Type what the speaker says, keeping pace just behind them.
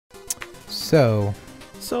So,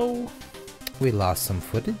 we lost some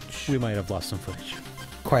footage. We might have lost some footage.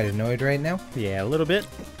 Quite annoyed right now. Yeah, a little bit.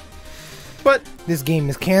 But this game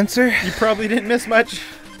is cancer. You probably didn't miss much.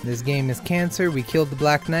 This game is cancer. We killed the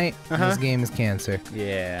Black Knight. This game is cancer.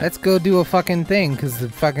 Yeah. Let's go do a fucking thing, because the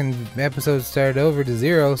fucking episode started over to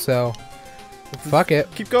 0, so... Fuck it.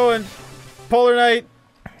 Keep going. Polar Knight.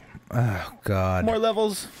 Oh, God. More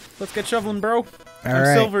levels. Let's get shoveling, bro. I'm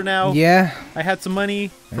right. silver now. Yeah. I had some money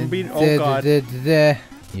from beating... Oh, God.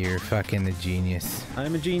 You're fucking a genius.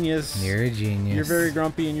 I'm a genius. You're a genius. You're very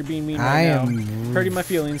grumpy and you're being mean right now. Hurting my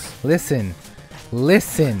feelings. Listen.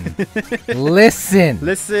 Listen. Listen.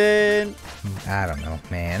 Listen. I don't know,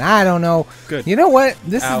 man. I don't know. Good. You know what?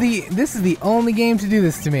 This is the only game to do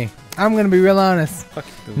this to me. I'm gonna be real honest.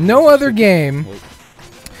 No other game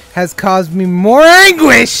has caused me more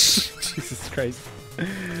anguish. Jesus Christ.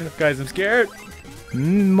 Guys, I'm scared.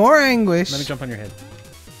 More anguish. Let me jump on your head.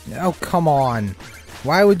 Oh, come on.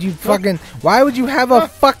 Why would you fucking... Why would you have a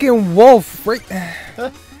fucking wolf right...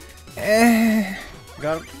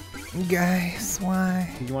 Got him. Guys,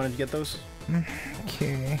 why? You wanted to get those?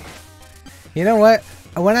 Okay. You know what?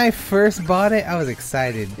 When I first bought it, I was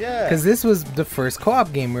excited. Yeah. Because this was the first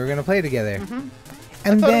co-op game we were going to play together.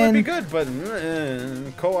 And I thought then... it would be good, but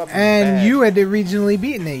co-op is And bad. you had originally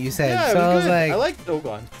beaten it, you said. Yeah, so it was I was good. like... I liked... Oh,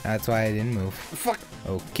 God. That's why I didn't move. Fuck.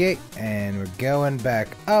 Okay, and we're going back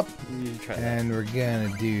up. You try that. And we're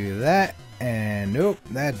gonna do that. And nope,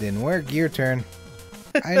 that didn't work. Your turn.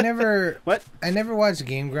 I never... What? I never watched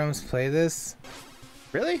Game Grumps play this.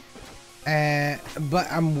 Really? But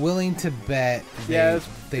I'm willing to bet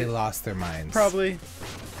they lost their minds. Probably.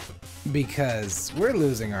 Because we're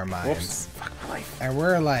losing our minds. Whoops. Fuck my life. And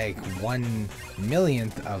we're like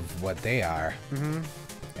 1/1,000,000th of what they are.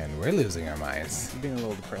 And we're losing our minds. I'm being a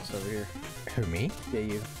little depressed over here. Who, me? Yeah,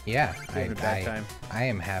 you. Yeah, Having a bad time. I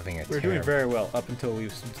am having a We're doing very well up until we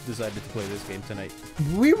decided to play this game tonight.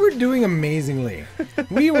 We were doing amazingly.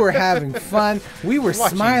 We were having fun. We were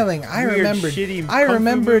smiling. I remember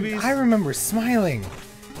smiling.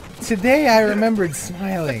 Today I remembered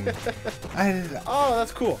smiling. Oh,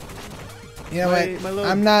 that's cool. You know what?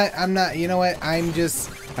 I'm not. You know what? I'm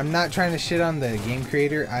not trying to shit on the game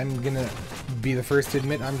creator. I'm gonna be the first to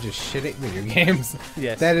admit I'm just shit at video games.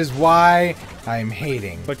 Yes. That is why I'm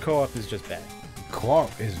hating. But co-op is just bad.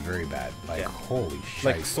 Co-op is very bad. Like, holy shit.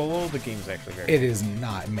 Like solo, the game's actually very It is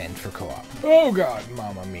not meant for co-op. Oh, God,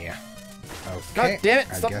 Mamma Mia. Okay. God damn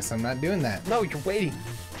it. I guess I'm not doing that. No, you're waiting.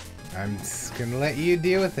 I'm just gonna let you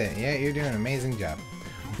deal with it. Yeah, you're doing an amazing job.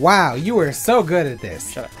 Wow, you are so good at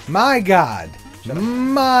this. Shut up. My God.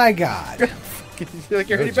 My God. Like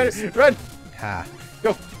you're any better. Run. Ha.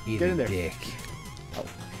 Go. Eat Get in a there. dick. Oh.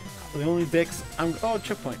 The only dicks. Oh,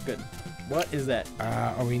 checkpoint. Good. What is that?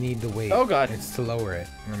 We need the weight. Oh, God. It's to lower it,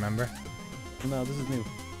 remember? No, this is new.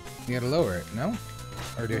 You gotta lower it, no?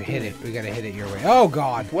 Or do hit it? We gotta hit it your way. Oh,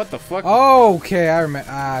 God. What the fuck? Oh, okay, I remember.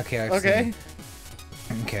 Okay, I've okay. seen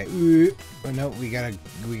it. Okay. Oh, no, we gotta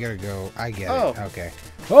go. I get it. Okay.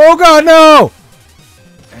 Oh, God, no!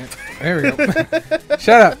 There we go.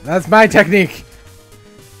 Shut up. That's my technique.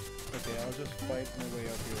 Okay, I'll just fight my way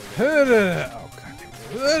up here. Oh, God.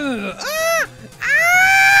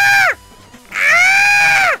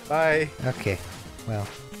 Bye. Okay. Well,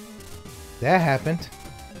 that happened.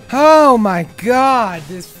 Oh, my God.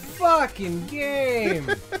 This fucking game.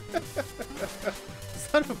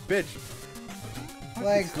 Son of a bitch.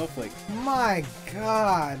 Like, snowflake. My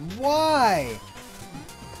God. Why?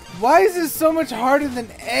 Why is this so much harder than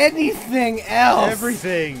anything else?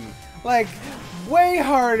 Everything. Like, way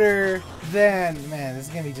harder than... Man, this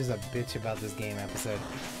is going to be just a bitch about this game episode.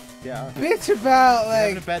 Yeah. Bitch about, like...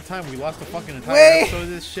 Having a bad time. We lost a fucking entire episode of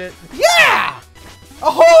this shit. Yeah!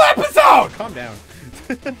 A whole episode! Calm down.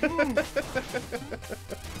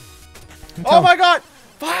 Oh my God!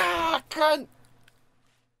 Fuck!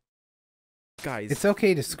 Guys. It's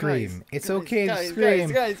okay to scream. Guys, it's guys, okay guys, to scream.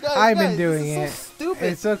 Guys, I've been doing this it. is so stupid.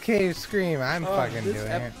 It's okay to scream. I'm fucking doing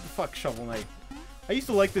it. Fuck Shovel Knight. I used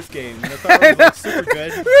to like this game. And I thought it was like, super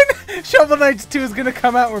good. Shovel Knight 2 is gonna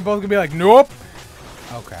come out and we're both gonna be like, nope.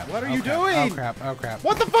 Oh crap. What are you crap. doing? Oh crap. Oh crap.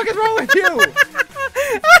 What the fuck is wrong with you?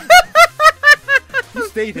 You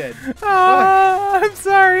stay dead. Oh, I'm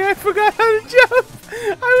sorry. I forgot how to jump.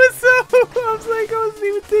 I wasn't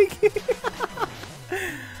even thinking.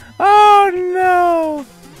 Oh no.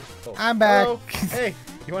 I'm back. Hello. Hey,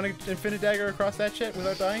 you want to infinite dagger across that shit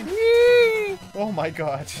without dying? Oh my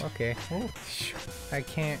God. Okay. I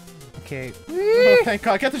can't. Okay. Oh, thank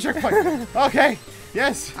God. Get the checkpoint. Okay.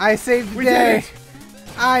 Yes. I saved the We day. did it.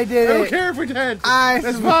 I did it. I don't care if we're dead.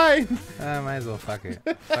 That's fine. I might as well fuck it.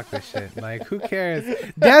 Fuck this shit. Like, who cares?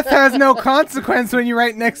 Death has no consequence when you're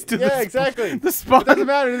right next to yeah, exactly. the spawn. It doesn't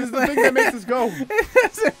matter. This is the thing that makes us go. It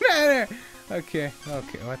doesn't matter. Okay.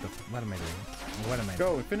 What am I doing? What am I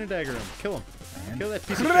doing? Go, Infinite Dagger him. Kill him. And Kill that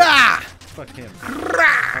piece of shit. Fuck him.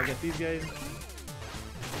 I'll get these guys.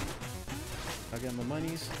 I'll get my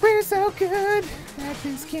monies. We're so good at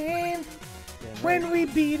this game. Yeah, When we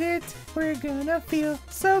beat it, we're gonna feel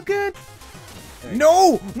so good.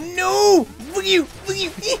 No! No! Look at you! Look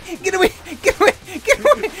at you! Get away! Get away! Get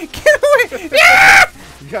away! Get away! Yeah!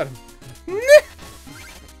 You got him.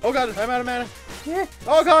 Oh god, I'm out of mana. Yeah.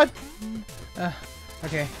 Oh god!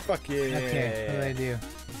 Okay. Fuck yeah. Okay, what do I do?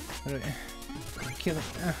 What do I kill it?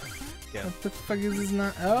 Yeah. What the fuck is this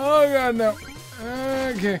not? Oh god, no.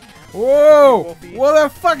 Okay. Whoa! Wolfie. What the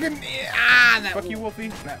fucking that Fuck you, Wolfie.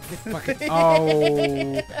 That fucking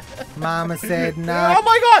oh. Mama said not. Oh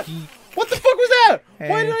my god! What the fuck was that?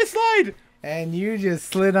 Why did I slide? And you just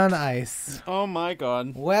slid on ice. Oh my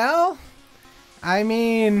god. Well, I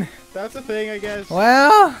mean, That's a thing, I guess.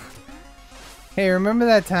 well. Hey, remember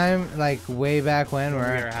that time, like way back when, We were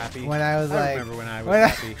where happy. when I was like, remember when I was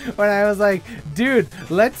happy. when I was like, dude,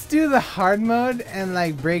 let's do the hard mode and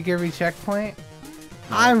like break every checkpoint.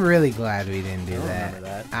 I'm really glad we didn't do I don't that. remember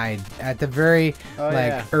that. I at the very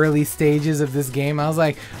yeah. early stages of this game, I was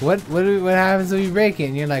like, what happens when you break it?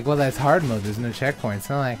 And you're like, well, that's hard mode. There's no checkpoints.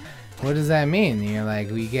 And I'm like, what does that mean? And you're like,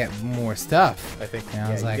 we get more stuff. I think And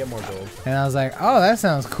I was you like, get more gold. And I was like, oh, that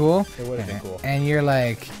sounds cool. It would have been cool. And you're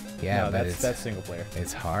like, yeah, No, but that's single player.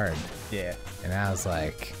 it's hard. Yeah. And I was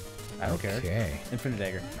like, I don't care. okay. Infinite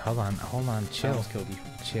Dagger. Hold on, I chill. almost killed you.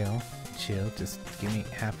 Chill. Just give me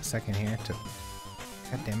half a second here to...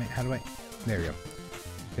 God damn it, how do I... There we go.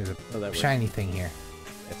 There's a that shiny thing here.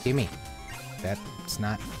 Yes. Give me. That's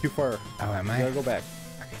not... Too far. Oh, am You I? gotta go back.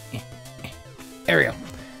 Okay. There we go.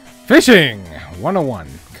 Fishing 101.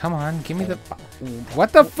 Come on, give me the...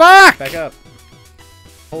 What the fuck? Back up.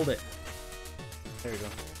 Hold it. There you go.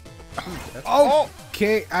 Oh,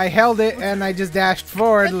 okay, I held it and I just dashed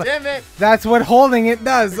forward. God damn it! That's what holding it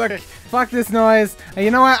does. Look, fuck this noise. And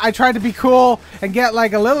you know what? I tried to be cool and get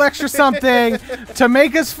like a little extra something to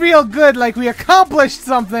make us feel good, like we accomplished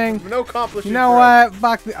something. No accomplishment. You know what?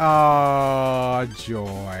 Fuck the... Oh,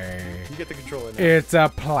 joy. You get the controller now. It's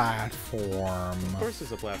a platform. Of course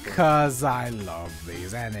it's a platform. Cause I love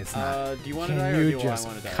these and it's not... Do you want to Can die or do you you want just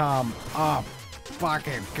to die? come up?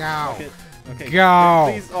 Fucking go. Okay. Go.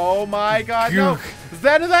 Please. Oh my god, no. Is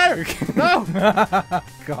that No.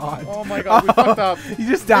 God. Oh my god, we fucked up. You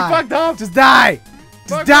just die. We fucked up. Just die.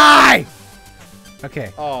 Just die.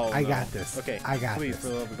 Okay. Oh, I no. got this. Okay. I got Please, this. for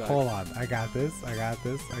the love of God. Hold on. I got this.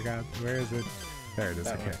 Where is it? There it is.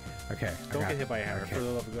 That Okay. one. Okay. Don't get hit by a hammer, for the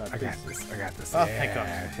love of God. I got please. this. I got this. Oh, yeah, thank God.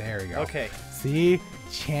 There we go. Okay. See?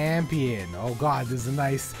 Champion. Oh god, there's a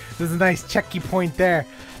nice checky point there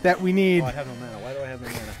that we need. Oh, I have no mana. Why do I have no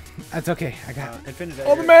mana? That's okay. I got Infinite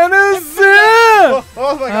all the Dagger. mana's in!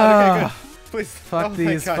 Oh my god, okay, good. Please. Fuck oh my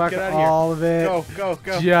these. God, Fuck get out all of of it. Go.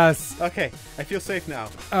 Just. Okay, I feel safe now.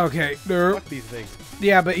 Okay. Derp. Fuck these things.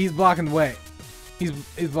 Yeah, but he's blocking the way. He's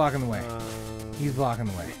blocking the way. He's blocking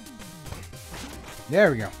the way.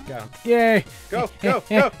 There we go. Got him. Yay! Go.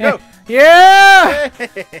 Yeah!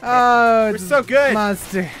 Hey! Oh, We're so good.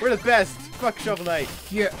 Monster. We're the best. Fuck Shovel Knight.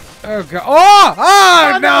 Yeah. Oh god.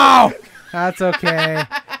 Oh no! That's okay.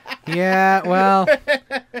 Yeah. Well.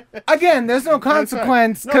 Again, there's no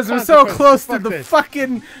consequence because we're so close to the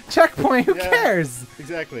fucking checkpoint. Who cares?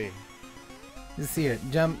 Exactly. Just see it.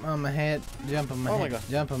 Jump on my head. Jump on my head. God.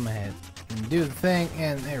 Jump on my head. And do the thing,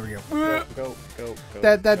 and there we go. Go. One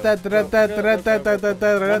at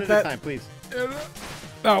a time, please.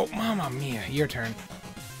 Oh, Mamma Mia, your turn.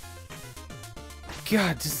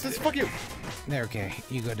 God, just fuck you. there. Okay,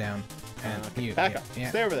 you go down, and you back up.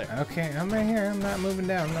 Stay over there. Okay, I'm right here. I'm not moving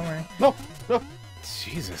down. Don't worry. No.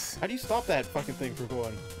 Jesus. How do you stop that fucking thing from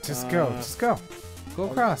going? Just go. Just go. Go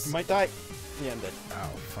across. You might die. Yeah, I'm dead. Oh,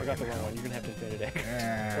 I got the wrong one. You're gonna have to Infinite Dagger.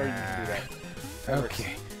 Or you can do that. That works.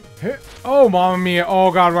 Okay. Oh, Mamma Mia.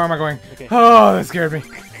 Oh, God, where am I going? Okay. Oh, that scared me.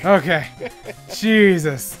 Okay.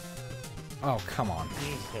 Jesus. Oh, come on.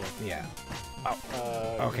 Yeah.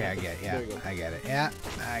 Oh. Okay, I get it. Yeah, I get it. Yeah,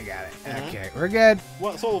 I got it. Okay, we're good.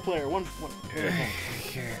 One solo player. One.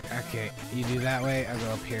 Okay. You do that way. I'll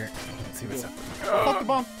go up here. Let's see what's up. Fuck the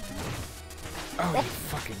bomb. Oh, you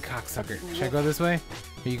fucking cocksucker. Should I go this way?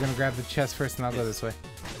 Are you gonna grab the chest first and I'll go this way?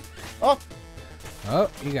 Oh.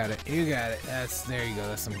 Oh, you got it. You got it. There you go.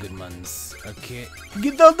 That's some good muns. Okay.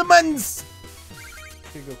 Get all the muns!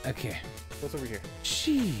 Here you go. Okay. What's over here?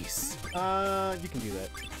 Jeez. You can do that.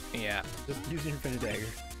 Yeah. Just use your infinite dagger.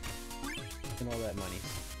 And all that money.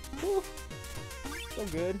 Whew. So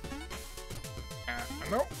good.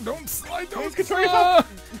 No, don't slide. Don't control yourself.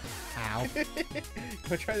 Ow.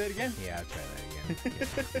 Wanna try that again? Yeah, I'll try that again.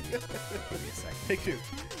 Give me a second. Take 2.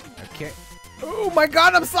 Okay. Oh my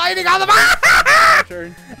god, I'm sliding on the Your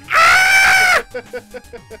turn.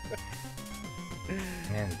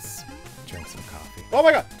 And drink some coffee. Oh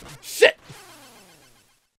my god! Shit!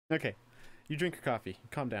 Okay. You drink your coffee.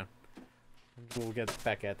 Calm down. We'll get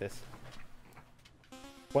back at this.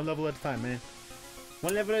 One level at a time, man.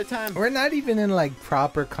 One level at a time. We're not even in like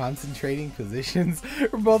proper concentrating positions.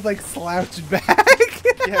 We're both like slouched back.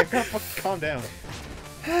 Yeah, calm down.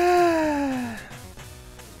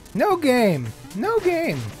 No game. No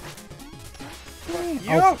game.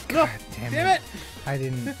 Oh, god damn it. I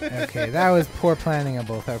didn't. Okay, that was poor planning on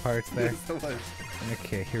both our parts there. Yes, it was.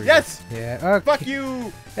 Okay, here we Yes! go. Yeah. Okay. Fuck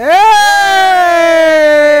you! Hey!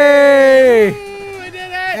 Ooh, I did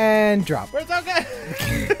it! And drop. We're so good!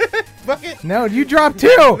 Fuck it! No, you dropped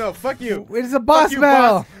too! No, fuck you! It's a boss Fuck you,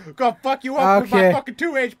 battle! boss. Gonna fuck you up with Okay. my fucking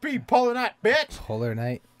 2 HP, Polar Knight, bitch! Polar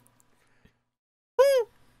Knight.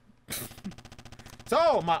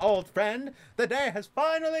 So, my old friend, the day has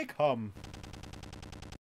finally come.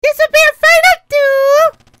 This will be a final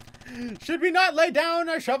duel! Should we not lay down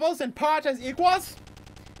our shovels and part as equals?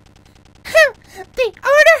 The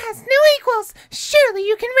order has no equals. Surely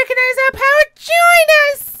you can recognize our power. Join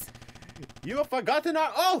us! You have forgotten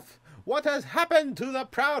our oath! What has happened to the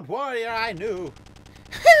proud warrior I knew?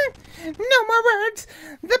 No more words.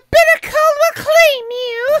 The bitter cold will claim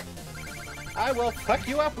you. I will fuck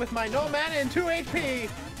you up with my no man and 2 HP!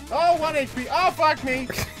 Oh, 1 HP! Oh, fuck me!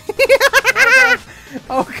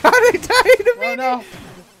 Oh god, I died Oh immediately. no!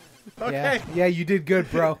 Okay. Yeah, you did good,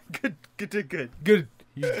 bro. Good. Good.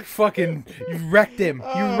 You fucking, you wrecked him.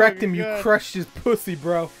 Oh, You wrecked him. God. You crushed his pussy,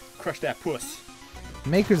 bro. Crush that puss.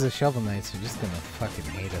 Makers of Shovel Knights are just gonna fucking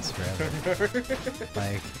hate us forever.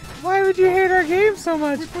 Like, why would you hate our game so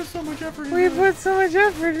much? We put so much effort We put so much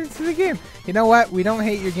effort into the game. You know what? We don't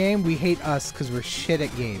hate your game. We hate us because we're shit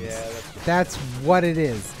at games. Yeah, That's what it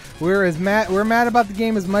is. We're mad about the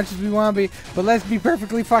game as much as we want to be, but let's be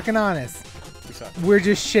perfectly fucking honest. we suck. We're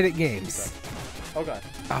just shit at games. Oh god.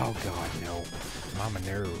 Oh god, no. Mama,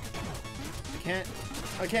 no.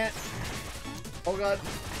 I can't. Oh god.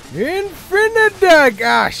 Infinite dagger!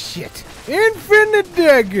 Ah, shit. Infinite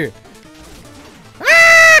dagger!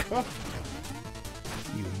 Ah! Oh,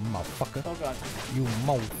 You motherfucker. oh god. You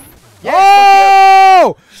mo. Yeah,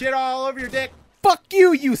 Oh! Shit all over your dick! Fuck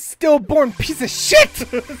you, you stillborn piece of shit!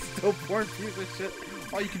 Stillborn piece of shit.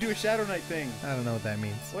 Oh, you can do a Shadow Knight thing. I don't know what that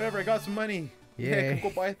means. Whatever, I got some money. Yeah, Yay. go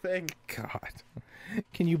buy a thing. God.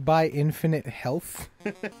 Can you buy infinite health?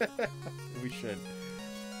 We should.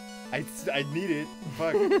 I need it.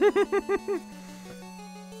 Fuck.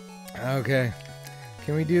 Okay.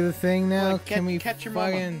 Can we do the thing now? Like, Can we catch your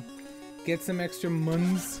mama. fucking get some extra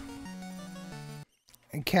muns?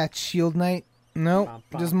 And catch Shield Knight? Nope,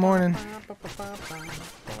 just morning.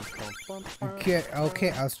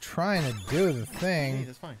 Okay, I was trying to do the Hey, thing.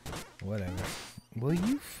 that's fine. Whatever. Will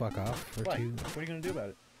you fuck off for What? two? What are you gonna do about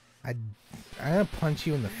it? I'm gonna punch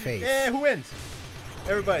you in the face. Yeah, who wins?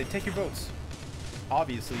 Everybody, take your votes.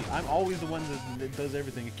 Obviously, I'm always the one that does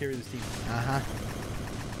everything to carry this team. Uh-huh.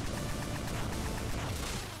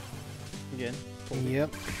 Again.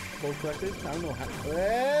 Yep. Vote collected. I don't know how.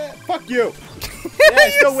 Fuck you! Yeah, I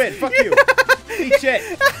still win. Fuck you. Eat shit.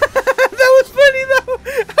 That was funny though.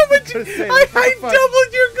 How much? Just saying, I what the fuck?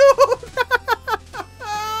 doubled your gold.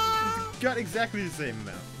 Got exactly the same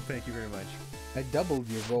amount. Thank you very much. I doubled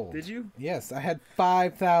your gold. Did you? Yes, I had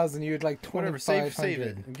 5,000. You had like Whatever. 2,500. Save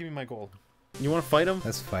it and give me my gold. You want to fight him?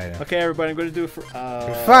 Let's fight him. Okay, everybody. I'm going to do it for.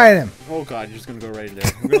 Fight him. Oh god, you're just going to go right in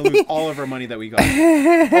there. We're going to lose all of our money that we got.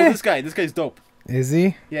 Oh, this guy. This guy's dope. Is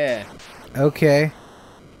he? Yeah. Okay.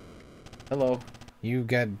 Hello. You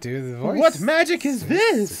got to do the voice. What magic is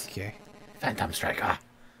this? Okay. Phantom Striker.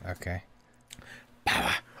 Okay.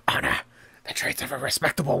 Power, honor, the traits of a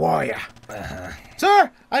respectable warrior.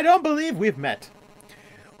 Sir, I don't believe we've met.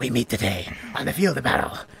 We meet today on the field of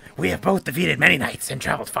battle. We have both defeated many knights and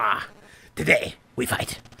traveled far. Today, we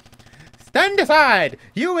fight. Stand aside!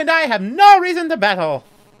 You and I have no reason to battle.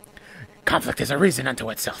 Conflict is a reason unto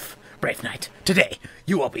itself. Brave knight, today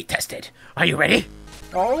you will be tested. Are you ready?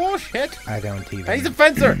 Oh, shit. I don't even. He's a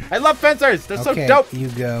fencer. I love fencers. They're Okay, so dope. you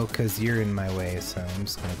go, because you're in my way, so I'm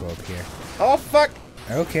just going to go up here. Oh, fuck.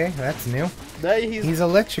 Okay, that's new. He's He's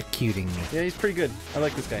electrocuting me. Yeah, he's pretty good. I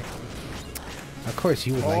like this guy. Of course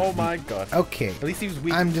you would like Oh me. my god. Okay. At least he was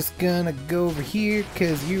weak. I'm just gonna go over here,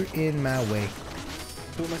 because you're in my way.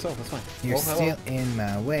 do it myself. That's fine. You're Oh, hello. still in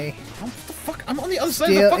my way. Oh, what the fuck? I'm on the other side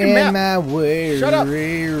of the Still fucking in map. my way. Shut up.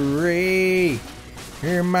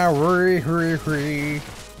 In my way.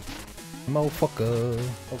 Motherfucker.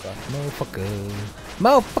 Oh god. Motherfucker.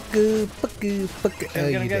 Motherfucker. Oh,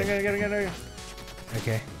 you did.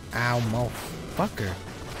 Okay. Ow, motherfucker.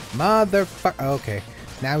 Motherfucker. Okay.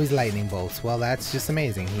 Now he's lightning bolts. Well, that's just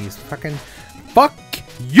amazing. He's fucking. Fuck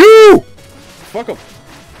you! Fuck him.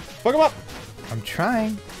 Fuck him up. I'm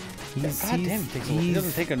trying. God damn, he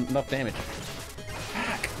doesn't take enough damage.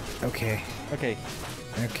 Fuck. Okay. Okay.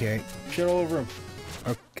 Okay. Shit all over him.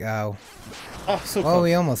 Okay. Oh. Oh, so Well, close.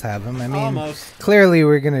 we almost have him. I mean, Almost. clearly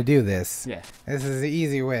we're gonna do this. Yeah. This is an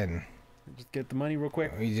easy win. Just get the money real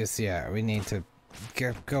quick. We just, we need to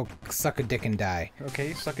go suck a dick and die.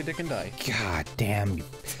 Okay, suck a dick and die. God damn, you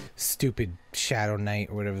stupid Shadow Knight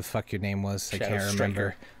or whatever the fuck your name was. Shadow I can't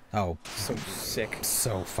remember. Oh, So sick.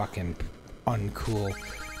 so fucking uncool.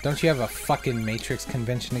 Don't you have a fucking Matrix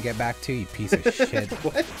convention to get back to, you piece of shit?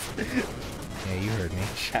 What? Yeah, you heard me.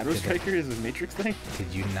 Shadow Striker is a Matrix thing?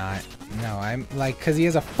 Did you not? No, I'm like, cause he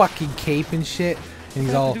has a fucking cape and shit, and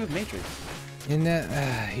he's What all does it do with Matrix? in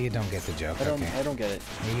that. You don't get the joke. I don't. Okay, I don't get it.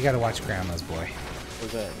 you gotta watch Grandma's Boy.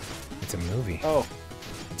 What's that? It's a movie. Oh,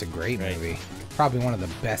 It's a great Right. movie. Probably one of the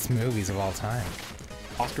best movies of all time.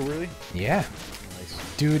 Oscar worthy? Yeah, Nice.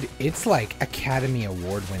 dude, it's like Academy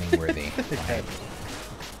Award winning worthy.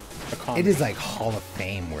 Like, it is like Hall of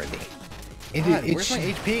Fame worthy. It, God, it where's should, my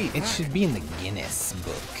HP? It Fuck. should be in the Guinness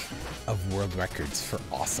Book of World Records for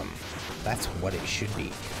awesome. That's what it should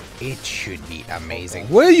be. It should be amazing.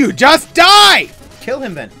 Will you just die? Kill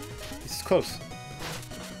him then. This is close.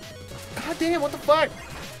 God damn! What the fuck?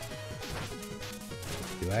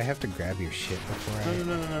 Do I have to grab your shit before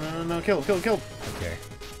I... No! Kill him! Kill him! Okay.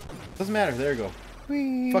 Doesn't matter. There you go.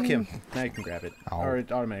 Whee. Fuck him. Now you can grab it. Oh. Or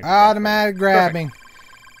it automatically. Automatic grabbing. Perfect.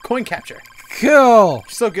 Coin capture. Cool.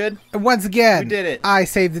 So good. And once again, We did it. I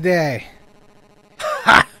saved the day.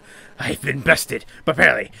 Ha! I've been bested, but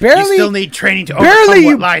barely. Barely? You still need training to Barely, overcome you-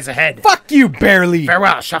 what lies ahead. Fuck you, barely.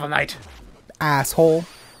 Farewell, Shovel Knight. Asshole.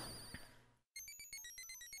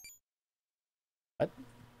 What?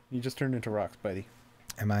 You just turned into rocks, buddy.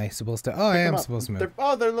 Am I supposed to? Oh, I Pick 'em am up. supposed to move.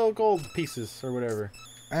 They're little gold pieces or whatever.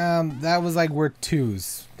 That was like worth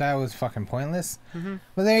 2s. That was fucking pointless.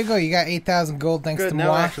 Well, there you go. You got 8,000 gold thanks Good. to Now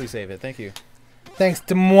moi. I actually save it. Thank you. Thanks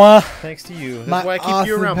to moi. Thanks to you. That's My why I keep awesome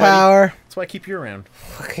you around, buddy. power. That's why I keep you around.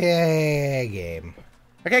 Okay, game.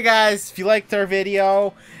 Okay, guys, if you liked our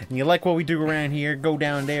video and you like what we do around here, go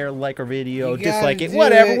down there, like our video, You dislike gotta it, do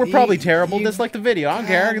whatever. it. We're probably You- terrible. you Dislike the video. I don't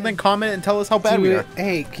care. gotta And then comment and tell us how bad Do we it. are.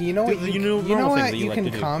 Hey, you know what? Do the You normal know things what? that you You like can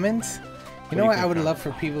to do. comment. You know do you what? I think, would Tom? love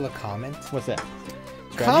for people to comment. What's that?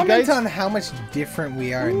 Strategy Comment guides? on how much different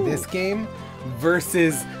we are in this game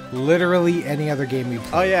versus literally any other game we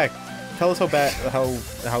play. Oh yeah, tell us how bad,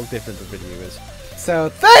 how different the video is. So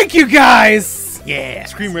thank you guys Yeah,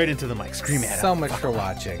 scream right into the mic. Scream at so him. much for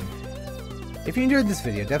watching. If you enjoyed this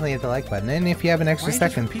video, definitely hit the like button, and if you have an Why extra are you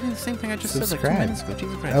just second, repeating the same thing I just said subscribe. like 2 minutes ago?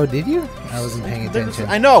 Jesus Christ. Oh, did you? I wasn't paying attention.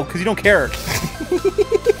 I know, because you don't care.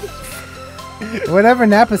 Whatever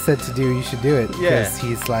Nappa said to do, you should do it. Yeah. Because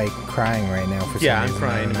he's like crying right now for Yeah, some I'm reason. I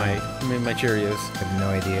crying in don't know. my Cheerios. I have no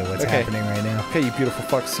idea what's Okay. happening right now. Okay, you beautiful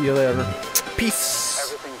fuck. See you later.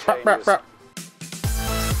 Peace. Everything Brr, brr, changes. brr.